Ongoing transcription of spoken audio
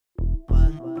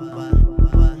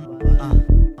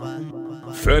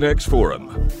FedEx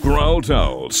Forum, Growl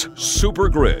Towels, Super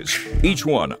Grizz, each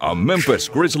one a Memphis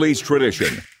Grizzlies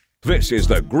tradition. This is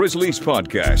the Grizzlies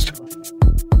Podcast.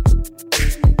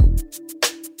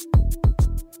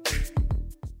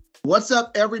 What's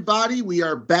up, everybody? We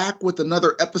are back with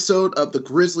another episode of the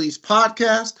Grizzlies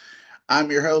Podcast. I'm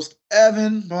your host,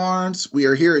 Evan Barnes. We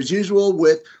are here as usual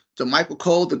with DeMichael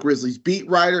Cole, the Grizzlies beat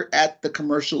writer at the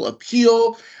Commercial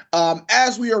Appeal.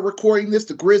 As we are recording this,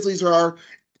 the Grizzlies are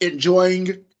enjoying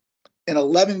an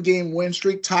 11-game win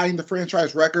streak, tying the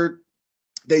franchise record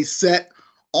they set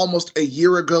almost a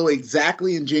year ago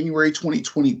exactly in January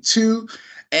 2022.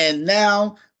 And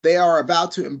now they are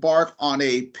about to embark on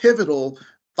a pivotal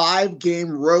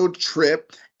 5-game road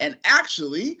trip. And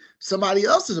actually, somebody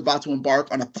else is about to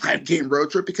embark on a 5-game road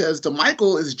trip because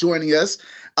DeMichael is joining us.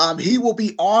 He will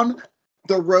be on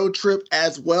the road trip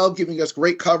as well, giving us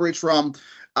great coverage from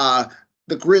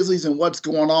the Grizzlies and what's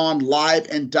going on live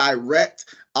and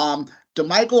direct.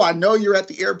 DeMichael, I know you're at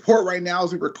the airport right now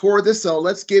as we record this, so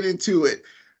let's get into it.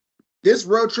 This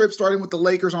road trip, starting with the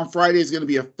Lakers on Friday, is going to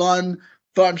be a fun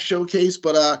showcase.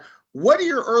 But what are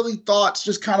your early thoughts,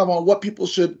 just kind of on what people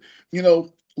should,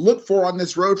 look for on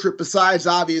this road trip? Besides,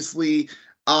 obviously,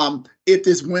 if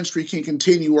this win streak can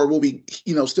continue or will be,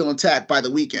 still intact by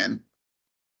the weekend.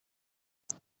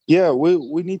 Yeah,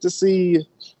 we need to see,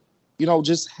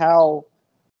 just how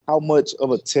much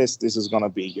of a test this is going to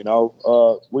be.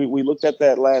 We looked at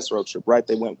that last road trip, right?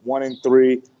 They went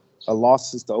 1-3,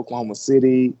 losses to Oklahoma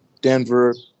City,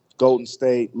 Denver, Golden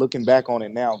State. Looking back on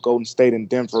it now, Golden State and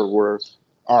Denver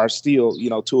are still,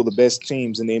 two of the best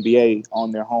teams in the NBA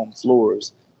on their home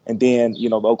floors. And then, the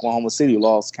Oklahoma City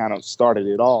loss kind of started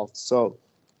it off. So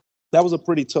that was a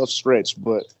pretty tough stretch.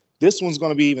 But this one's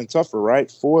going to be even tougher, right?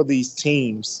 4 of these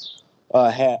teams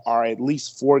are at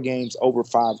least 4 games over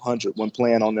 500 when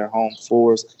playing on their home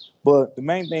floors. But the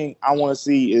main thing I want to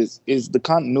see is the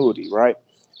continuity, right?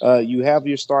 You have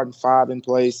your starting 5 in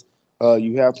place.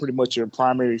 You have pretty much your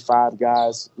primary 5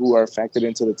 guys who are factored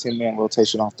into the 10-man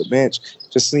rotation off the bench.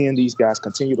 Just seeing these guys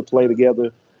continue to play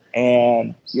together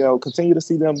and, continue to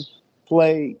see them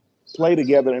play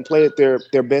together and play at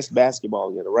their best basketball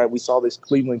together, right? We saw this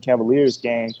Cleveland Cavaliers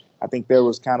game. I think there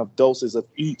was kind of doses of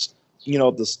each,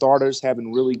 the starters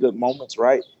having really good moments,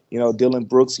 right? Dylan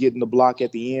Brooks getting the block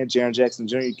at the end, Jaren Jackson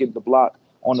Jr. getting the block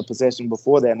on the possession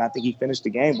before that. And I think he finished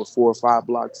the game with 4 or 5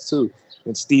 blocks too.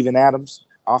 And Steven Adams,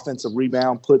 offensive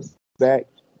rebound put back,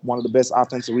 one of the best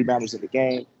offensive rebounders in the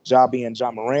game, Jabi and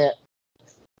John Morant.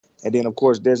 And then, of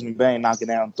course, Desmond Bane knocking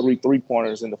down 3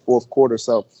 3-pointers in the fourth quarter.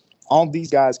 So all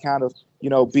these guys kind of,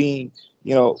 being,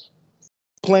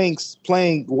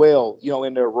 playing well,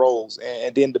 in their roles.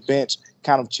 And then the bench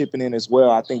kind of chipping in as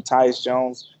well. I think Tyus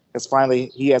Jones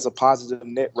he has a positive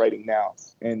net rating now.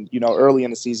 And, early in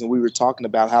the season, we were talking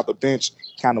about how the bench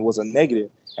kind of was a negative.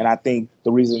 And I think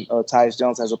the reason Tyus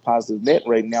Jones has a positive net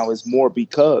rating now is more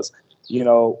because,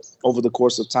 over the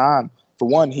course of time, for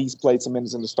one, he's played some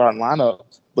minutes in the starting lineup.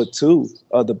 But 2,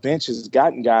 the bench has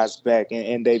gotten guys back.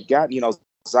 And they've got,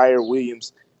 Zaire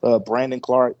Williams, Brandon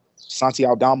Clark, Santi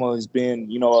Aldama has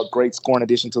been, a great scoring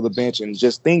addition to the bench. And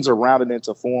just things are rounded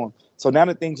into form. So now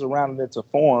that things are rounded into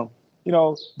form,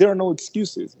 there are no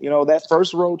excuses. That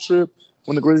first road trip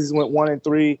when the Grizzlies went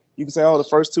 1-3, you can say, the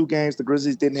first 2 games the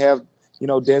Grizzlies didn't have,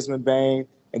 Desmond Bane.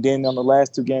 And then on the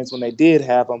last 2 games when they did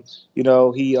have him,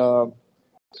 he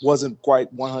wasn't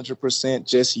quite 100%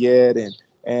 just yet.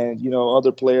 And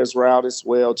other players were out as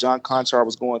well. John Conchar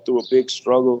was going through a big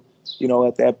struggle,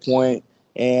 at that point.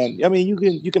 And, I mean,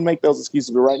 you can make those excuses.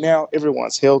 But right now,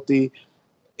 everyone's healthy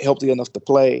enough to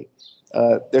play.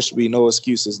 There should be no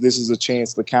excuses. This is a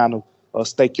chance to kind of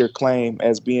stake your claim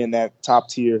as being that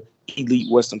top-tier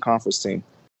elite Western Conference team.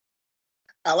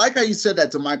 I like how you said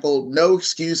that, DeMichael. No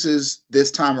excuses this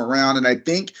time around. And I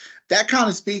think that kind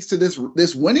of speaks to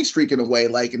this winning streak in a way.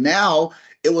 Like, now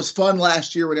it was fun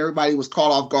last year when everybody was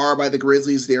caught off guard by the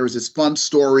Grizzlies. There was this fun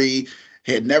story,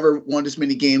 had never won this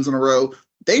many games in a row.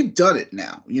 They've done it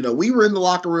now. We were in the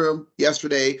locker room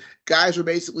yesterday. Guys were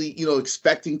basically,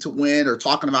 expecting to win or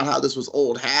talking about how this was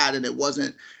old hat, and it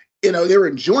wasn't, they were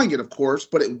enjoying it, of course,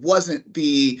 but it wasn't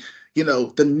the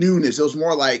newness. It was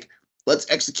more like, let's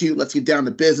execute, let's get down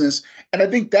to business. And I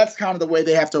think that's kind of the way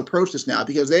they have to approach this now,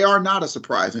 because they are not a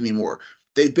surprise anymore.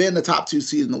 They've been the top 2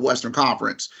 seed in the Western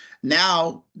Conference.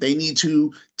 Now they need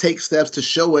to take steps to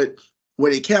show it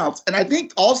when it counts. And I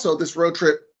think also this road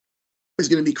trip is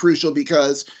going to be crucial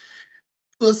because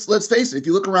let's face it, if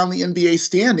you look around the NBA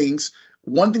standings,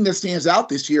 one thing that stands out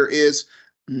this year is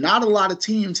not a lot of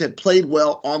teams have played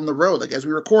well on the road. Like, as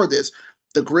we record this,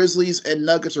 the Grizzlies and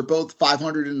Nuggets are both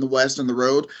 500 in the West on the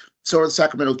road. So are the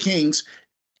Sacramento Kings.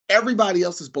 everybody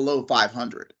else is below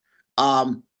 500.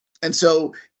 And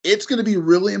so it's going to be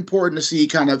really important to see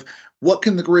kind of what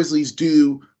can the Grizzlies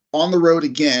do on the road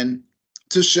again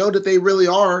to show that they really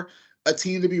are a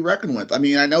team to be reckoned with. I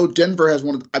mean, I know Denver has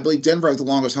I believe Denver has the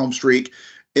longest home streak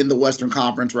in the Western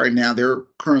Conference right now. They're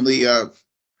currently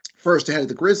first ahead of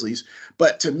the Grizzlies.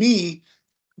 But to me,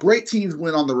 great teams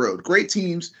win on the road. Great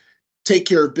teams take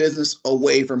care of business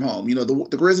away from home. You know,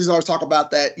 the Grizzlies always talk about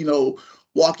that, you know,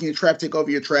 walking your trap, take over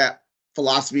your trap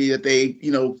philosophy that they,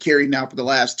 you know, carried now for the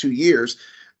last 2 years,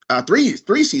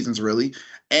 three seasons really.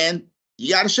 And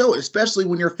you got to show it, especially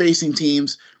when you're facing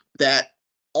teams that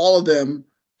all of them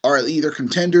are either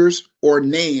contenders or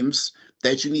names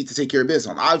that you need to take care of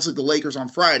business on. Obviously, the Lakers on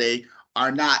Friday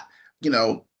are not, you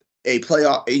know, a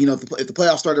playoff. You know, if the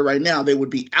playoffs started right now, they would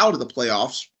be out of the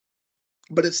playoffs.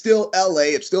 But it's still LA.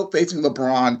 It's still facing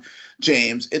LeBron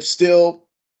James. It's still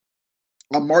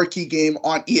a marquee game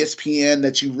on ESPN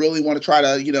that you really want to try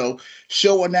to, you know,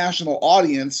 show a national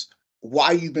audience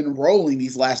why you've been rolling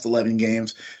these last 11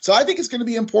 games. So I think it's going to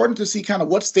be important to see kind of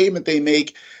what statement they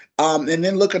make. And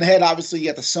then looking ahead, obviously, you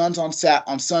got the Suns on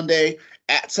Sunday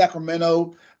at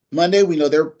Sacramento. Monday, we know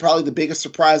they're probably the biggest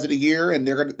surprise of the year, and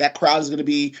that crowd is going to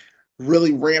be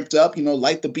really ramped up, you know,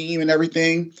 light the beam and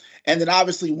everything. And then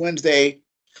obviously Wednesday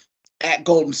at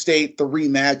Golden State, the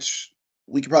rematch.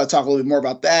 We could probably talk a little bit more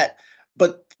about that.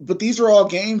 But these are all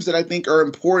games that I think are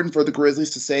important for the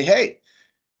Grizzlies to say, hey,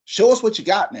 show us what you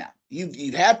got now.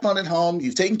 You've had fun at home.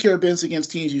 You've taken care of business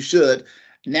against teams you should.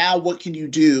 Now what can you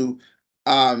do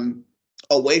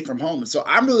away from home? And so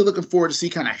I'm really looking forward to see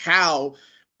kind of how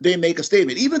they make a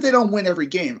statement. Even if they don't win every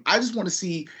game, I just want to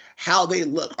see how they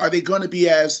look. Are they going to be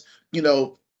as, you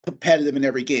know, competitive in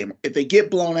every game? If they get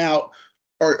blown out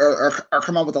or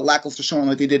come out with a lackluster showing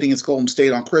like they did against Golden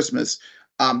State on Christmas,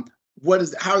 how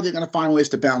are they going to find ways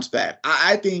to bounce back?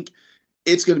 I think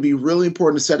it's going to be really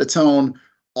important to set a tone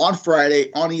on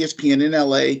Friday on ESPN in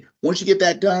LA. Once you get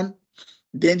that done,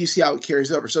 then you see how it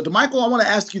carries over. So, DeMichael, I want to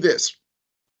ask you this.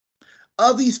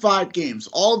 Of these 5 games,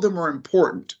 all of them are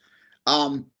important.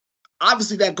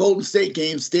 Obviously, that Golden State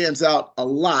game stands out a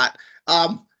lot.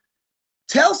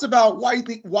 Tell us about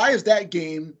why is that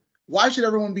game, why should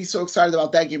everyone be so excited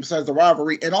about that game besides the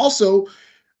rivalry? And also,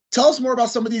 tell us more about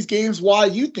some of these games, why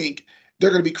you think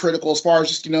they're going to be critical as far as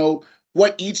just, you know,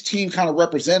 what each team kind of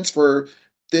represents for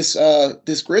this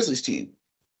Grizzlies team.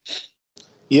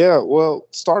 Yeah, well,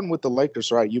 starting with the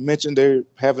Lakers, right? You mentioned they're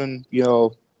having, you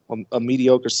know, a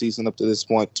mediocre season up to this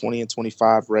point,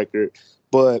 20-25 record.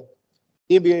 But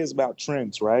NBA is about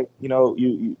trends, right? You know,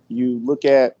 you look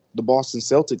at the Boston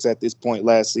Celtics at this point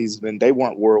last season, and they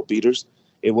weren't world beaters.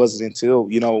 It wasn't until,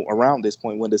 you know, around this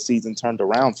point when the season turned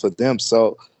around for them.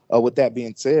 So with that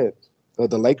being said,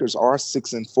 the Lakers are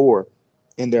 6-4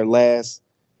 in their last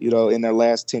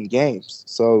 10 games.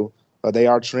 So they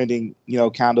are trending, you know,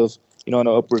 kind of, you know, in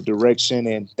an upward direction,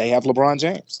 and they have LeBron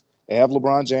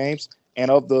James. And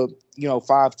of the, you know,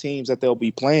 5 teams that they'll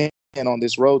be playing on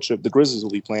this road trip, the Grizzlies will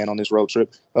be playing on this road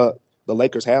trip. The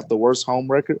Lakers have the worst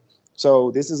home record. So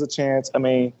this is a chance. I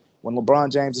mean, when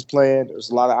LeBron James is playing, there's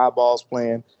a lot of eyeballs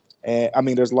playing. And I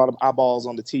mean, there's a lot of eyeballs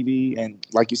on the TV. And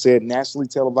like you said, nationally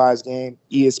televised game,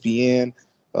 ESPN.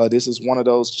 This is one of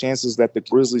those chances that the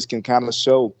Grizzlies can kind of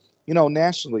show, you know,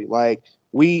 nationally. Like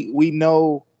we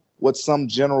know what some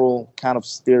general kind of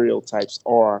stereotypes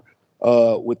are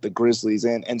with the Grizzlies,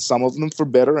 and some of them for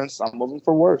better and some of them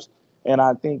for worse. And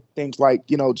I think things like,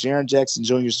 you know, Jaren Jackson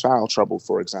Jr.'s foul trouble,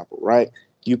 for example, right?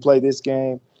 You play this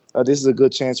game, this is a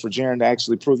good chance for Jaren to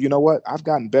actually prove, you know what, I've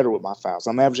gotten better with my fouls.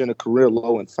 I'm averaging a career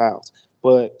low in fouls.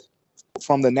 But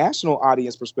from the national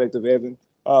audience perspective, Evan,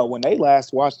 when they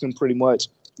last watched him pretty much,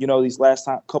 you know, these last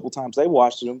couple times they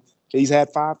watched him, he's had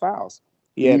 5 fouls.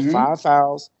 He had 5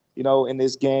 fouls, you know, in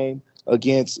this game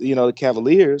against, you know, the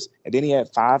Cavaliers, and then he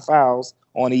had 5 fouls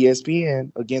on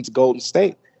ESPN against Golden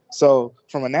State. So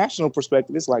from a national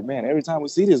perspective, it's like, man, every time we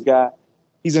see this guy,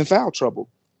 he's in foul trouble.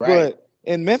 Right. But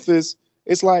in Memphis,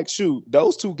 it's like, shoot,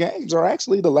 those 2 games are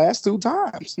actually the last 2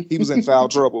 times he was in foul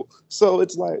trouble. So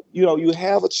it's like, you know, you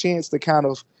have a chance to kind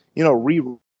of, you know,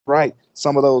 rewrite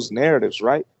some of those narratives,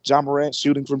 right? Ja Morant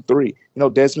shooting from 3, you know,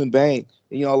 Desmond Bane.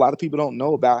 You know, a lot of people don't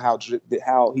know about how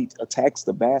he attacks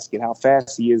the basket, how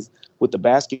fast he is with the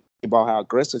basketball, how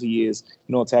aggressive he is,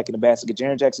 you know, attacking the basket.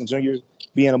 Jaren Jackson Jr.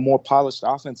 being a more polished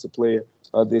offensive player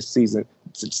this season.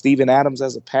 Steven Adams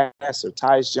as a passer,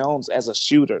 Tyus Jones as a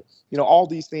shooter. You know, all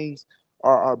these things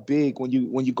are big when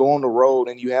you go on the road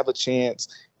and you have a chance,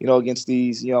 you know, against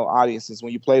these, you know, audiences.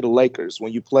 When you play the Lakers,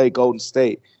 when you play Golden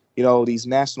State, you know, these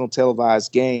national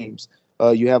televised games,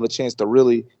 you have a chance to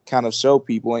really kind of show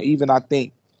people. And even I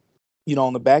think, you know,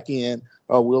 on the back end,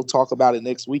 We'll talk about it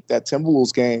next week. That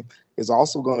Timberwolves game is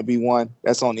also going to be one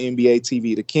that's on NBA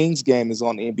TV. The Kings game is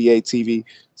on NBA TV.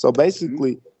 So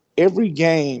basically, every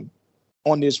game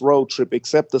on this road trip,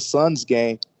 except the Suns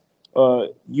game, there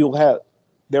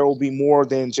will be more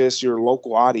than just your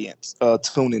local audience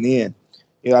tuning in.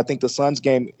 I think the Suns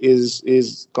game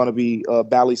is going to be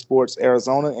Bally Sports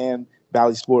Arizona and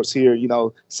Bally Sports here,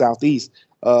 Southeast,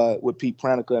 with Pete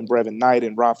Pranica and Brevin Knight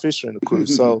and Rob Fisher and the crew.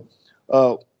 So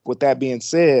with that being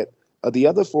said, the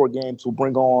other 4 games will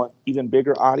bring on even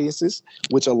bigger audiences,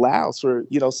 which allows for,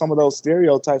 some of those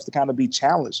stereotypes to kind of be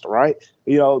challenged, right?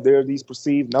 There are these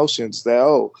perceived notions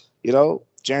that,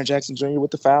 Jaren Jackson Jr.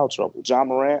 with the foul trouble, John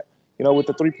Morant, with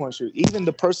the three-point shoot, even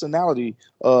the personality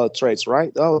traits,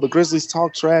 right? Oh, the Grizzlies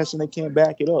talk trash and they can't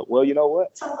back it up. Well, you know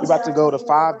what? You're about to go to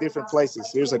 5 different places.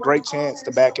 Here's a great chance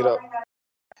to back it up.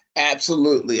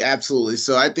 Absolutely, absolutely.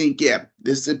 So I think,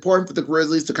 it's important for the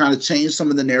Grizzlies to kind of change some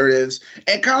of the narratives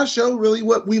and kind of show really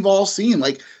what we've all seen.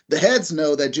 Like, the heads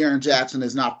know that Jaren Jackson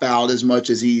has not fouled as much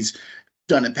as he's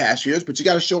done in past years, but you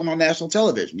got to show him on national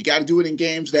television. You got to do it in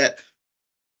games that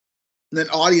an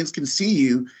audience can see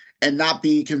you and not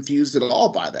be confused at all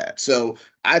by that. So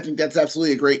I think that's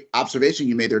absolutely a great observation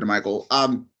you made there, DeMichael.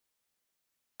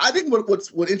 I think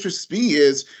what interests me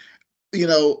is,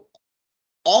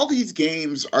 all these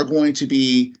games are going to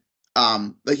be,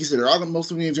 like you said,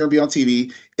 most of the games are going to be on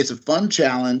TV. It's a fun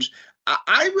challenge.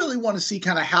 I really want to see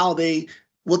kind of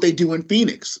what they do in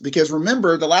Phoenix, because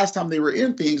remember the last time they were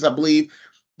in Phoenix, I believe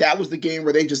that was the game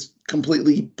where they just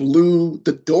completely blew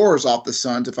the doors off the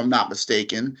Suns, if I'm not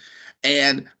mistaken.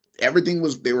 And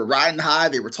they were riding high.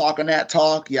 They were talking that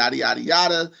talk, yada, yada,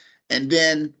 yada. And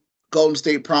then Golden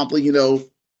State promptly,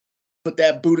 put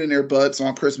that boot in their butts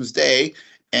on Christmas Day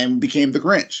and became the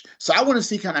Grinch. So I want to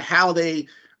see kind of how they,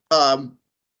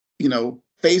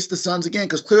 face the Suns again,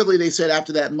 because clearly they said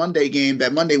after that Monday game,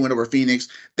 that Monday win over Phoenix,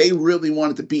 they really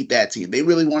wanted to beat that team. They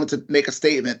really wanted to make a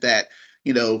statement that,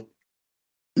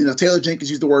 Taylor Jenkins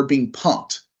used the word being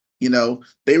punked. They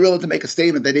really wanted to make a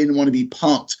statement that they didn't want to be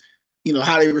punked.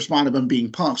 How they responded to them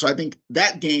being punked. So I think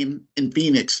that game in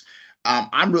Phoenix,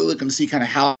 I'm really looking to see kind of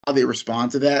how they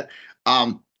respond to that.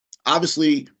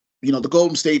 Obviously, the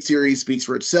Golden State series speaks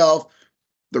for itself.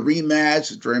 The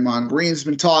rematch, Draymond Green's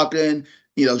been talking.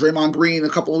 Draymond Green a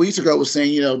couple of weeks ago was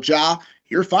saying, Ja,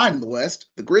 you're fine in the West.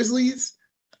 The Grizzlies,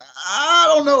 I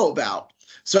don't know about.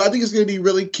 So I think it's going to be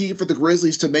really key for the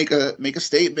Grizzlies to make a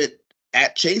statement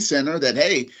at Chase Center that,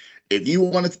 hey, if you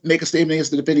want to make a statement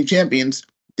against the defending champions,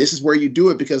 this is where you do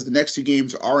it, because the next 2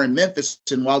 games are in Memphis.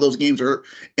 And while those games are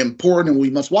important and we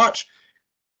must watch,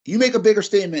 you make a bigger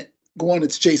statement going to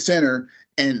Chase Center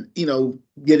and,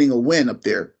 getting a win up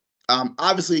there.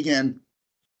 Obviously, again,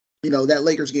 that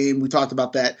Lakers game, we talked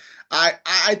about that.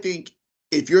 I think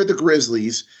if you're the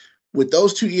Grizzlies, with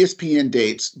those 2 ESPN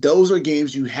dates, those are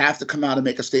games you have to come out and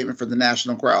make a statement for the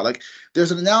national crowd. Like,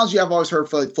 there's an analogy I've always heard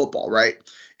for like football, right?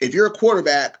 If you're a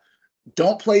quarterback,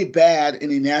 don't play bad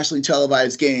in a nationally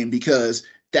televised game, because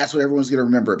that's what everyone's going to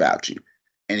remember about you.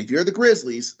 And if you're the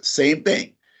Grizzlies, same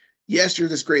thing. Yes, you're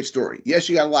this great story. Yes,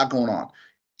 you got a lot going on.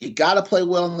 You got to play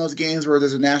well in those games where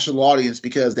there's a national audience,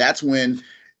 because that's when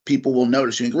people will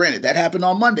notice you. And granted, that happened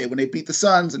on Monday when they beat the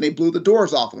Suns and they blew the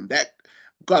doors off them. That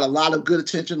got a lot of good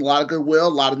attention, a lot of goodwill, a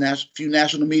lot of few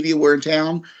national media were in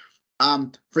town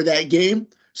for that game.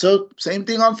 So same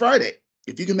thing on Friday.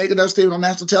 If you can make another statement on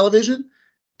national television,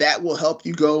 that will help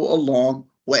you go a long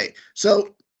way.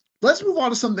 So let's move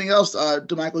on to something else.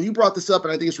 DeMichael, you brought this up,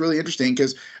 and I think it's really interesting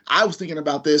because I was thinking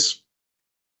about this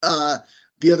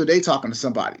the other day talking to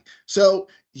somebody. So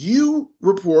you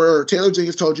report, Taylor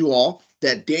Jenkins told you all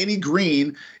that Danny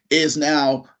Green is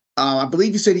now, I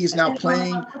believe you said he's now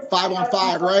playing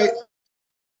 5-on-5, right?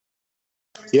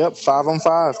 Yep,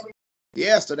 5-on-5.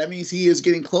 Yeah, so that means he is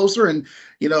getting closer. And,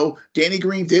 Danny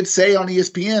Green did say on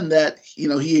ESPN that,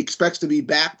 he expects to be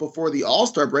back before the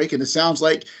All-Star break. And it sounds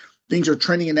like things are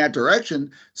trending in that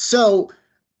direction. So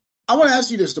I want to ask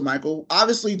you this, DeMichael.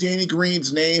 Obviously, Danny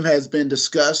Green's name has been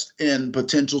discussed in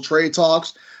potential trade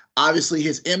talks. Obviously,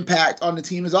 his impact on the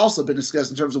team has also been discussed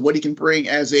in terms of what he can bring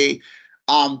as a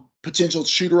potential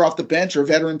shooter off the bench or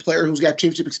veteran player who's got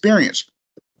championship experience.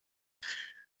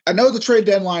 I know the trade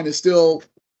deadline is still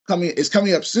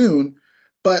coming up soon,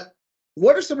 but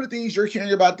what are some of the things you're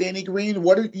hearing about Danny Green?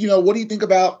 What do you think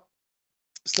about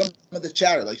some of the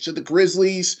chatter? Like, should the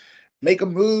Grizzlies make a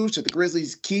move? Should the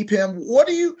Grizzlies keep him? What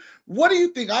do you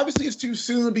think? Obviously, it's too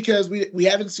soon because we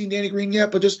haven't seen Danny Green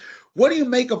yet, but just what do you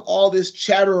make of all this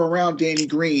chatter around Danny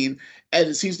Green as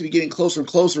it seems to be getting closer and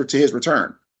closer to his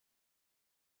return?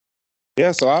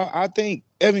 Yeah, so I think,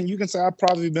 Evan, you can say I've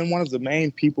probably been one of the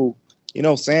main people,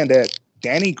 saying that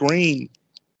Danny Green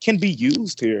can be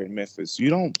used here in Memphis.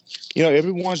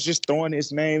 Everyone's just throwing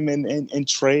his name in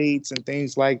trades and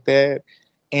things like that.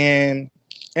 And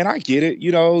I get it.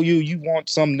 You want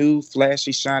some new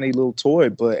flashy, shiny little toy,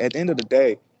 but at the end of the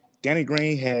day, Danny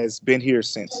Green has been here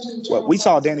since we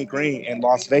saw Danny Green in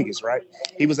Las Vegas, right?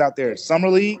 He was out there at Summer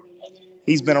League.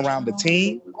 He's been around the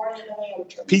team.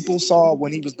 People saw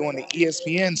when he was doing the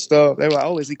ESPN stuff, they were like,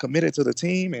 oh, is he committed to the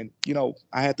team? And,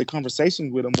 I had the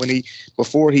conversation with him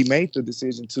before he made the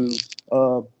decision to,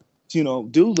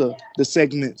 do the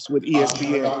segments with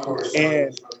ESPN.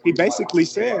 And he basically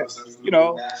said,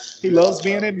 he loves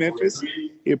being in Memphis.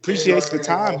 He appreciates the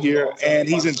time here and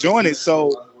he's enjoying it.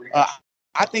 So,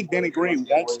 I think Danny Green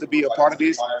wants to be a part of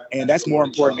this, and that's more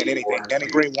important than anything. Danny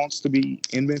Green wants to be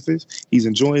in Memphis. He's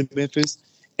enjoying Memphis.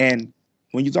 And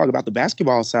when you talk about the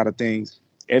basketball side of things,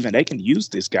 Evan, they can use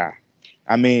this guy.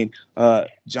 I mean,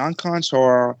 John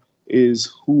Conchar is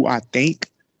who I think,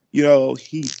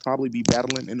 he'd probably be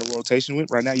battling in the rotation with.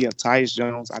 Right now, you have Tyus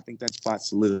Jones. I think that spot's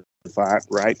solidified,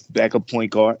 right? Backup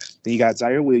point guard. Then you got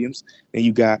Zaire Williams. Then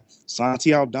you got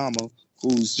Santi Aldama,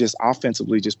 who's just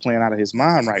offensively just playing out of his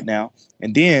mind right now.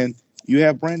 And then you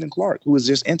have Brandon Clark, who is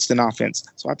just instant offense.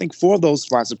 So I think 4 of those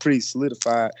spots are pretty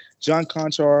solidified. John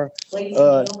Conchar,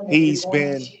 he's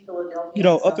been,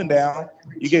 up and down.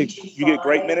 You get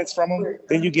great minutes from him.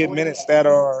 Then you get minutes that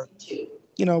are,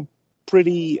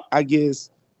 pretty, I guess,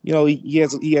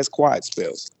 he has quiet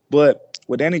spells. But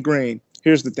with Danny Green,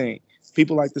 here's the thing.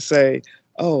 People like to say,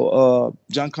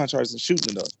 John Conchar isn't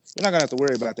shooting enough. You're not going to have to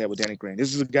worry about that with Danny Green.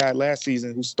 This is a guy last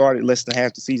season who started less than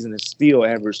half the season and still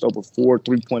averaged over 4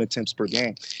 3-point attempts per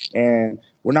game. And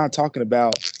we're not talking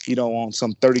about, on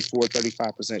some 34,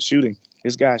 35% shooting.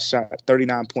 This guy shot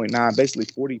 39.9, basically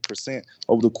 40%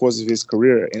 over the course of his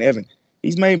career. And Evan,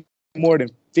 he's made more than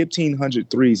 1,500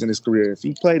 threes in his career. If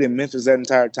he played in Memphis that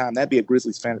entire time, that'd be a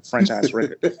Grizzlies franchise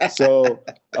record. So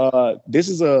I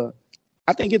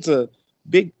think it's a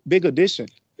big addition.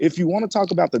 If you want to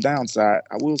talk about the downside,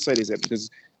 I will say this,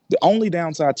 because the only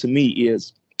downside to me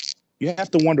is you have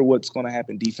to wonder what's going to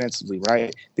happen defensively,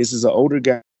 right? This is an older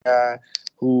guy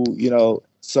who,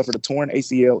 suffered a torn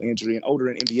ACL injury, and older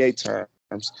in NBA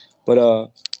terms.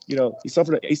 But, he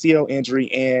suffered an ACL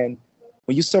injury, and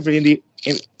when you suffer an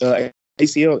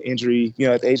ACL injury,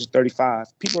 at the age of 35,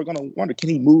 people are going to wonder, can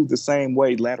he move the same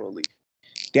way laterally?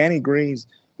 Danny Green's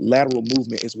lateral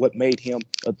movement is what made him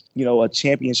a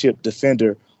championship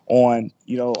defender on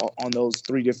those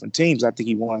 3 different teams. I think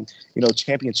he won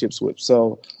championships with.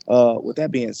 So with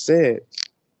that being said,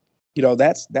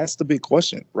 that's the big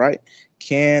question, right?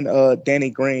 Can Danny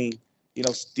Green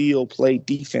still play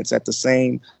defense at the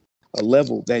same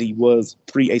level that he was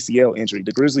pre-ACL injury?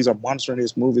 The Grizzlies are monitoring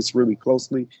his movements really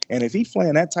closely, and if he's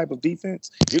playing that type of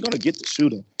defense, you're going to get the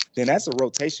shooting. Then that's a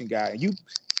rotation guy. And you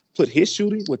put his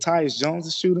shooting with Tyus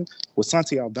Jones' shooting, with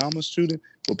Santi Aldama's shooting,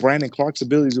 with Brandon Clark's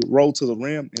ability to roll to the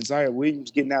rim, and Zaire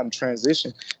Williams getting out in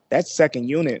transition. That second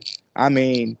unit, I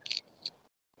mean,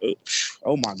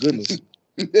 oh my goodness.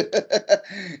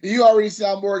 You already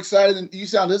sound more excited than you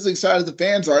sound as excited as the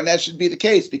fans are, and that should be the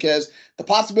case because the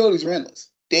possibilities are endless.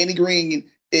 Danny Green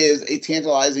is a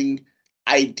tantalizing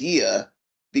idea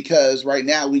because right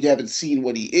now we haven't seen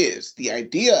what he is. The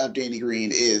idea of Danny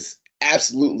Green is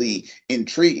absolutely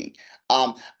intriguing.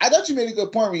 I thought you made a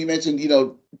good point when you mentioned,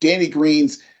 Danny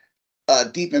Green's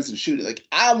defense and shooting. Like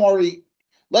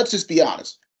let's just be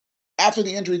honest. After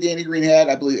the injury Danny Green had,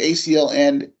 I believe ACL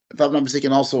and, if I'm not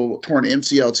mistaken, also torn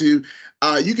MCL too,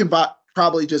 you can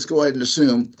probably just go ahead and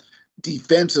assume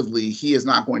defensively he is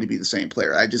not going to be the same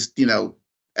player. I just,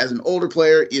 as an older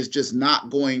player, is just not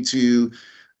going to,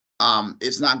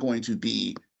 it's not going to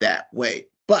be that way.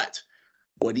 But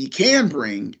what he can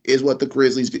bring is what the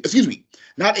Grizzlies,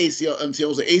 not ACL, MCL, it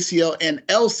was ACL and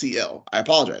LCL. I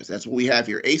apologize. That's what we have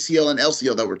here. ACL and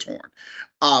LCL that were torn.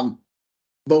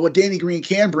 But what Danny Green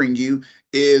can bring you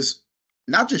is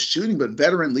not just shooting, but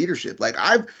veteran leadership.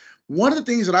 One of the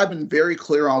things that I've been very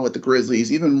clear on with the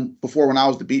Grizzlies, even before when I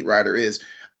was the beat writer, is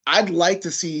I'd like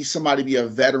to see somebody be a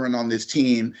veteran on this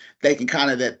team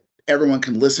that everyone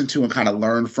can listen to and kind of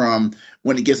learn from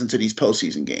when it gets into these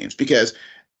postseason games, because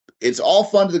it's all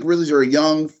fun. The Grizzlies are a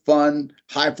young, fun,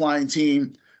 high-flying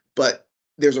team, but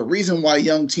there's a reason why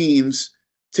young teams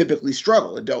typically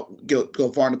struggle and don't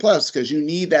go far in the playoffs, because you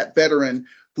need that veteran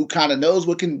who kind of knows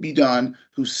what can be done,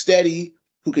 who's steady,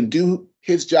 who can do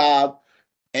his job,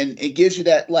 and it gives you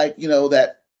that,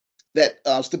 that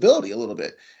stability a little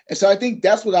bit. And so I think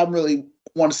that's what I really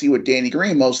want to see with Danny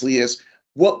Green mostly is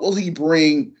what will he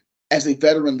bring as a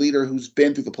veteran leader who's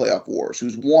been through the playoff wars,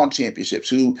 who's won championships,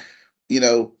 who,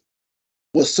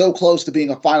 was so close to being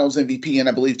a Finals MVP in,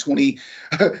 I believe,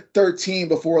 2013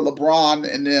 before LeBron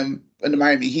and them and the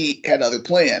Miami Heat had other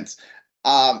plans.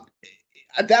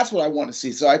 That's what I want to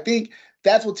see. So I think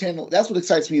that's what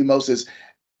excites me the most is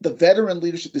the veteran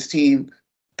leadership this team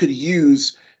could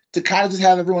use to kind of just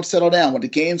have everyone settle down when the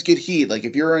games get heated. Like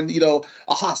if you're in,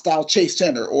 a hostile Chase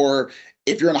Center, or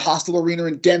if you're in a hostile arena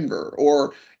in Denver,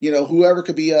 or, whoever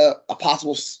could be a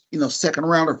possible, second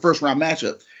round or first round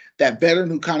matchup, that veteran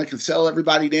who kind of can settle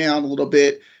everybody down a little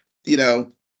bit,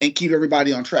 and keep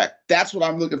everybody on track. That's what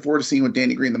I'm looking forward to seeing with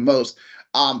Danny Green the most.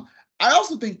 I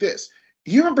also think this.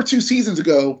 You remember 2 seasons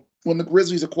ago when the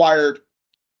Grizzlies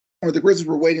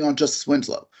were waiting on Justice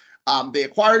Winslow. They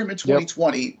acquired him in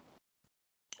 2020. Yep.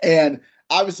 And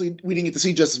obviously we didn't get to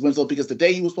see Justice Winslow because the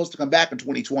day he was supposed to come back in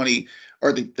 2020,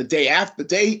 or the day after,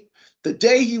 the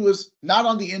day he was not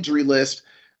on the injury list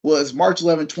was March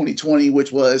 11, 2020,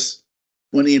 which was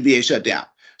when the NBA shut down.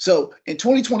 So in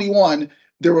 2021,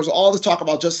 there was all this talk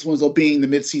about Justice Winslow being the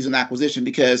midseason acquisition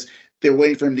because they were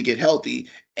waiting for him to get healthy.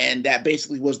 And that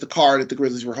basically was the card that the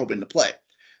Grizzlies were hoping to play.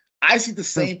 I see the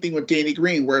same thing with Danny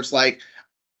Green, where it's like,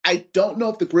 I don't know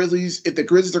if the Grizzlies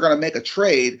are going to make a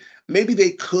trade. Maybe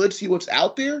they could see what's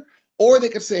out there, or they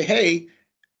could say, hey,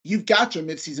 you've got your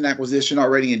midseason acquisition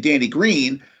already in Danny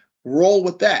Green, roll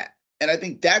with that. And I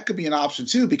think that could be an option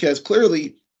too, because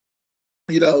clearly,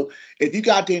 if you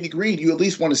got Danny Green, you at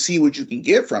least want to see what you can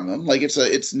get from him. Like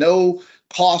it's no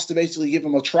cost to basically give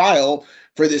him a trial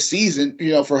for this season,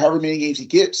 for however many games he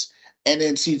gets, and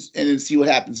then see what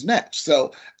happens next.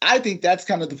 So I think that's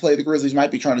kind of the play the Grizzlies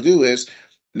might be trying to do is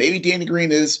maybe Danny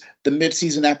Green is the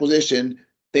midseason acquisition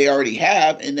they already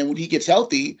have, and then when he gets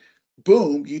healthy,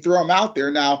 boom, you throw him out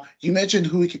there. Now, you mentioned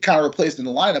who he could kind of replace in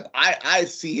the lineup. I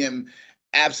see him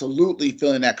absolutely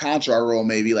filling that Conchar role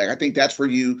maybe. Like I think that's where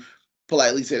you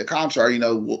politely say to Conchar,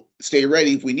 we'll stay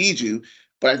ready if we need you.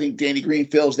 But I think Danny Green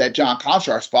fills that John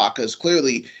Conchar spot because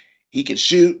clearly he can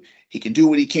shoot, he can do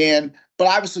what he can. But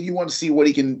obviously you want to see what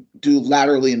he can do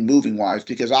laterally and moving wise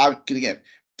because again,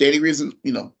 Danny Green's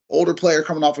older player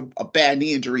coming off a bad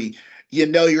knee injury. You're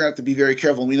going to have to be very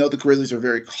careful. And we know the Grizzlies are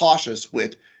very cautious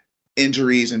with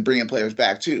injuries and bringing players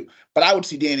back too. But I would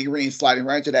see Danny Green sliding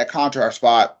right into that Conchar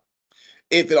spot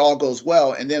if it all goes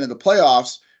well. And then in the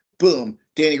playoffs, boom,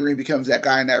 Danny Green becomes that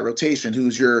guy in that rotation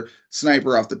who's your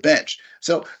sniper off the bench.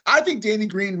 So I think Danny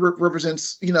Green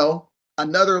represents,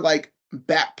 another like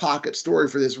back pocket story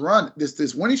for this run.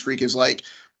 This winning streak is like,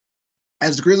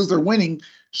 as the Grizzlies are winning,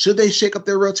 should they shake up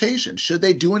their rotation? Should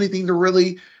they do anything to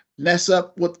really mess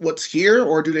up what's here?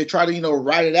 Or do they try to,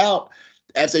 ride it out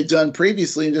as they've done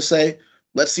previously and just say,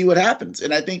 let's see what happens?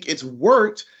 And I think it's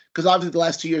worked because obviously the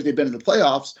last 2 years they've been in the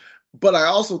playoffs. But I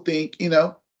also think,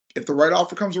 if the right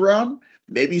offer comes around,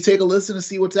 maybe you take a listen and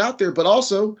see what's out there. But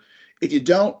also, if you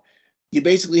don't, you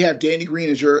basically have Danny Green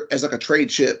as like a trade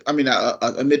chip. I mean, a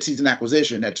midseason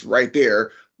acquisition that's right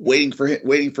there, waiting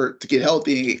for to get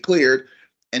healthy and get cleared,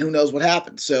 and who knows what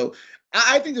happens. So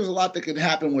I think there's a lot that could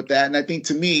happen with that. And I think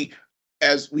to me,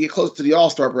 as we get close to the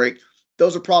All-Star break,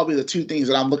 those are probably the 2 things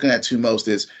that I'm looking at most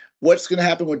is what's going to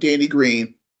happen with Danny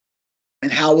Green and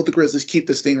how will the Grizzlies keep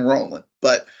this thing rolling.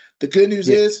 But the good news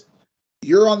is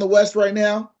you're on the West right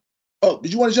now. Oh,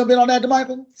 did you want to jump in on that,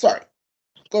 DeMichael? Sorry.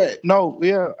 Go ahead. No,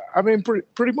 yeah. I mean,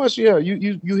 pretty much, yeah.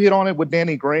 You hit on it with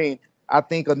Danny Green. I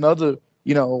think another,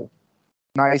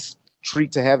 nice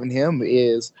treat to having him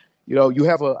is, you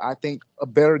have a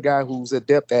better guy who's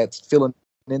adept at filling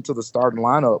into the starting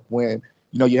lineup when,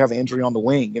 you have an injury on the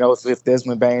wing. If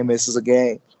Desmond Bane misses a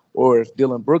game or if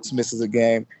Dylan Brooks misses a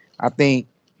game, I think,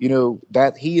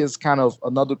 that he is kind of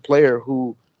another player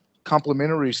who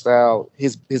complementary style,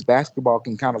 his basketball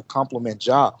can kind of complement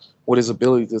Ja with his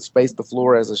ability to space the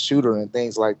floor as a shooter and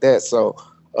things like that. So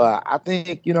I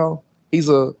think, he's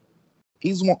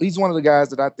one of the guys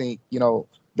that I think, they'll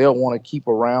want to keep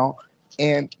around.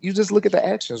 And you just look at the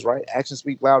actions, right? Actions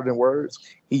speak louder than words.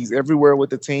 He's everywhere with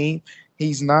the team.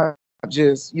 He's not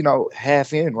just,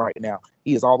 half in right now.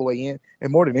 He is all the way in.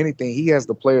 And more than anything, he has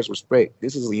the players' respect.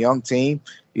 This is a young team.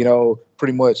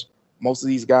 Pretty much most of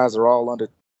these guys are all under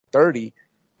 30.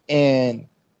 And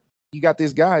you got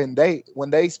this guy, and when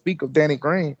they speak of Danny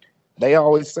Green, they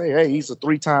always say, hey, he's a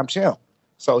 3-time champ.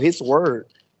 So his word,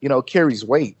 carries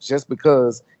weight just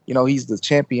because, he's the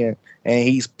champion and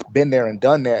he's been there and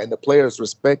done that. And the players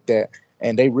respect that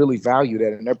and they really value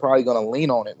that. And they're probably going to lean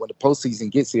on it when the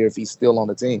postseason gets here if he's still on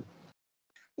the team.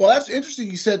 Well, that's interesting.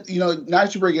 You said, now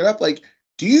that you bring it up, like,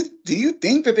 do you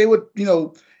think that they would,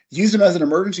 use him as an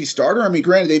emergency starter? I mean,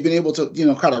 granted, they've been able to,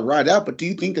 kind of ride out, but do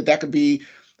you think that could be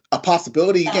a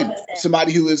possibility? Again,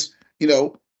 somebody who is,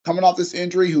 coming off this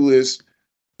injury, who is,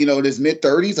 in his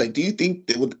mid-30s. Like, do you think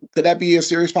could that be a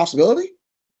serious possibility?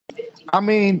 I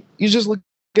mean, you just look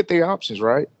at the options,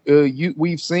 right?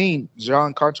 We've seen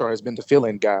John Conchar has been the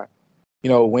fill-in guy.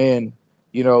 When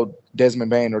Desmond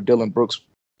Bain or Dylan Brooks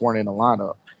weren't in the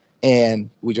lineup, and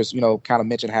we just kind of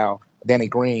mentioned how Danny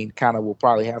Green kind of will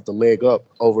probably have the leg up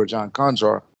over John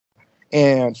Conchar.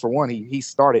 And for one, he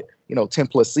started 10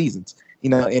 plus seasons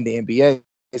in the NBA.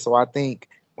 So I think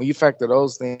when you factor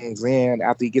those things in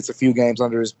after he gets a few games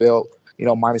under his belt,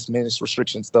 minus minutes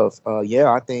restriction stuff,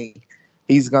 I think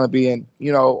he's going to be in,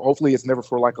 hopefully it's never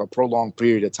for like a prolonged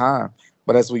period of time.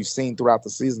 But as we've seen throughout the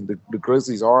season, the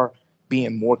Grizzlies are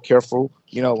being more careful.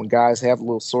 When guys have a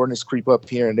little soreness creep up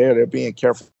here and there, they're being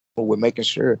careful with making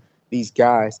sure these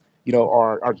guys,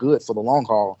 are good for the long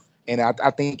haul. And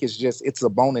I think it's a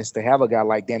bonus to have a guy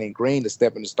like Danny Green to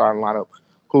step in the starting lineup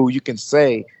who you can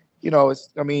say,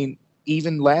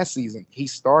 even last season, he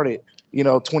started,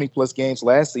 20-plus games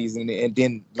last season, and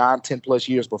then 9-10 plus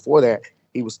years before that,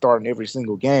 he was starting every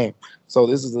single game. So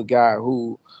this is a guy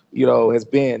who, has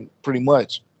been pretty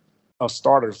much a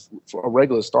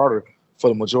regular starter for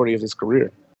the majority of his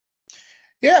career.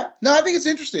 Yeah, no, I think it's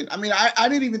interesting. I mean, I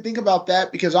didn't even think about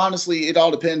that because honestly, it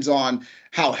all depends on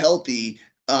how healthy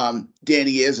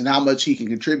Danny is and how much he can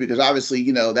contribute. Because obviously,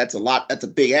 that's a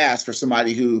big ask for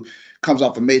somebody who comes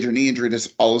off a major knee injury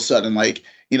to all of a sudden,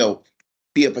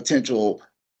 be a potential,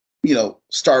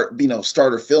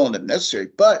 starter fill-in if necessary.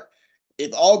 But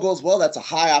if all goes well, that's a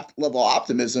high level of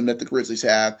optimism that the Grizzlies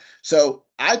have. So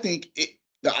I think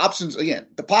the options, again,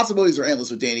 the possibilities are endless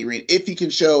with Danny Green if he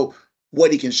can show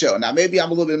what he can show. Now, maybe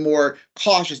I'm a little bit more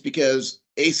cautious because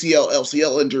ACL,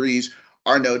 LCL injuries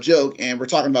are no joke, and we're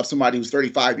talking about somebody who's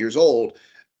 35 years old.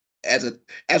 As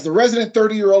the resident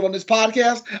 30-year-old on this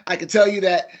podcast, I can tell you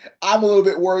that I'm a little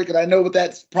bit worried because I know what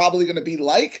that's probably going to be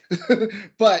like.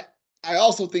 But I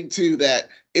also think, too, that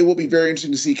it will be very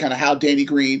interesting to see kind of how Danny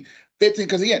Green fits in.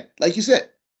 Because, again, like you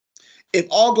said, if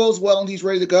all goes well and he's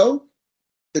ready to go,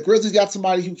 the Grizzlies got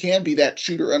somebody who can be that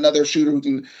shooter, another shooter who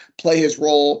can play his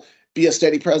role, be a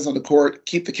steady presence on the court,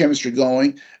 keep the chemistry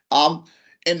going.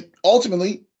 And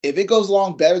ultimately, if it goes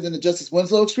along better than the Justice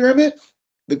Winslow experiment,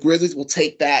 the Grizzlies will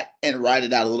take that and ride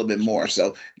it out a little bit more.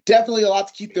 So definitely a lot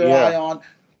to keep their eye on.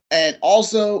 And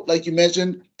also, like you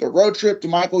mentioned, the road trip to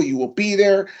Michael, you will be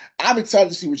there. I'm excited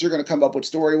to see what you're going to come up with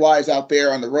story-wise out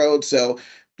there on the road. So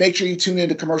make sure you tune in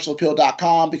to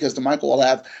commercialappeal.com because DeMichael will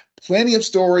have plenty of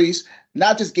stories,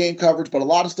 not just game coverage, but a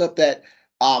lot of stuff that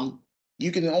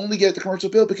you can only get at the Commercial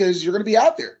Appeal because you're going to be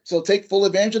out there. So take full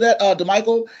advantage of that.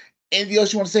 DeMichael, anything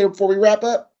else you want to say before we wrap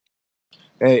up?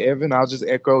 Hey, Evan, I'll just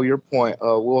echo your point.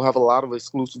 We'll have a lot of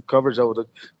exclusive coverage over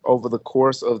the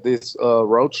course of this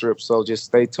road trip, so just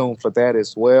stay tuned for that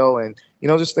as well. And,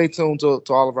 just stay tuned to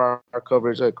all of our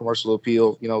coverage at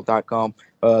commercialappeal.com.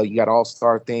 You got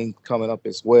All-Star thing coming up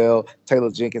as well.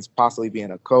 Taylor Jenkins possibly being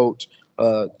a coach,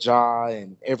 Ja,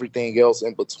 and everything else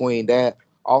in between that.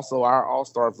 Also, our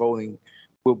All-Star voting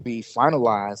will be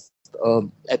finalized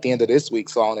at the end of this week.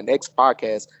 So on the next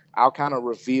podcast, I'll kind of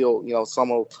reveal,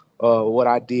 some of what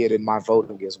I did in my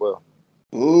voting as well.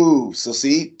 Ooh, so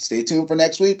stay tuned for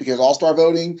next week because All-Star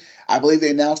voting, I believe they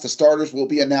announced the starters will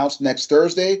be announced next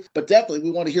Thursday. But definitely,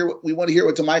 we want to hear what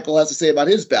DeMichael has to say about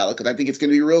his ballot because I think it's going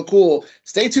to be real cool.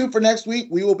 Stay tuned for next week.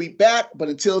 We will be back. But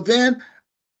until then,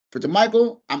 for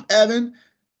DeMichael, I'm Evan.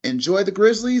 Enjoy the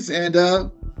Grizzlies, and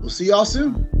we'll see y'all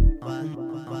soon.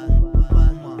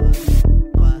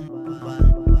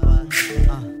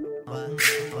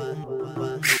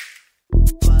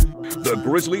 The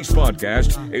Grizzlies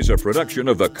Podcast is a production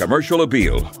of the Commercial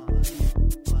Appeal.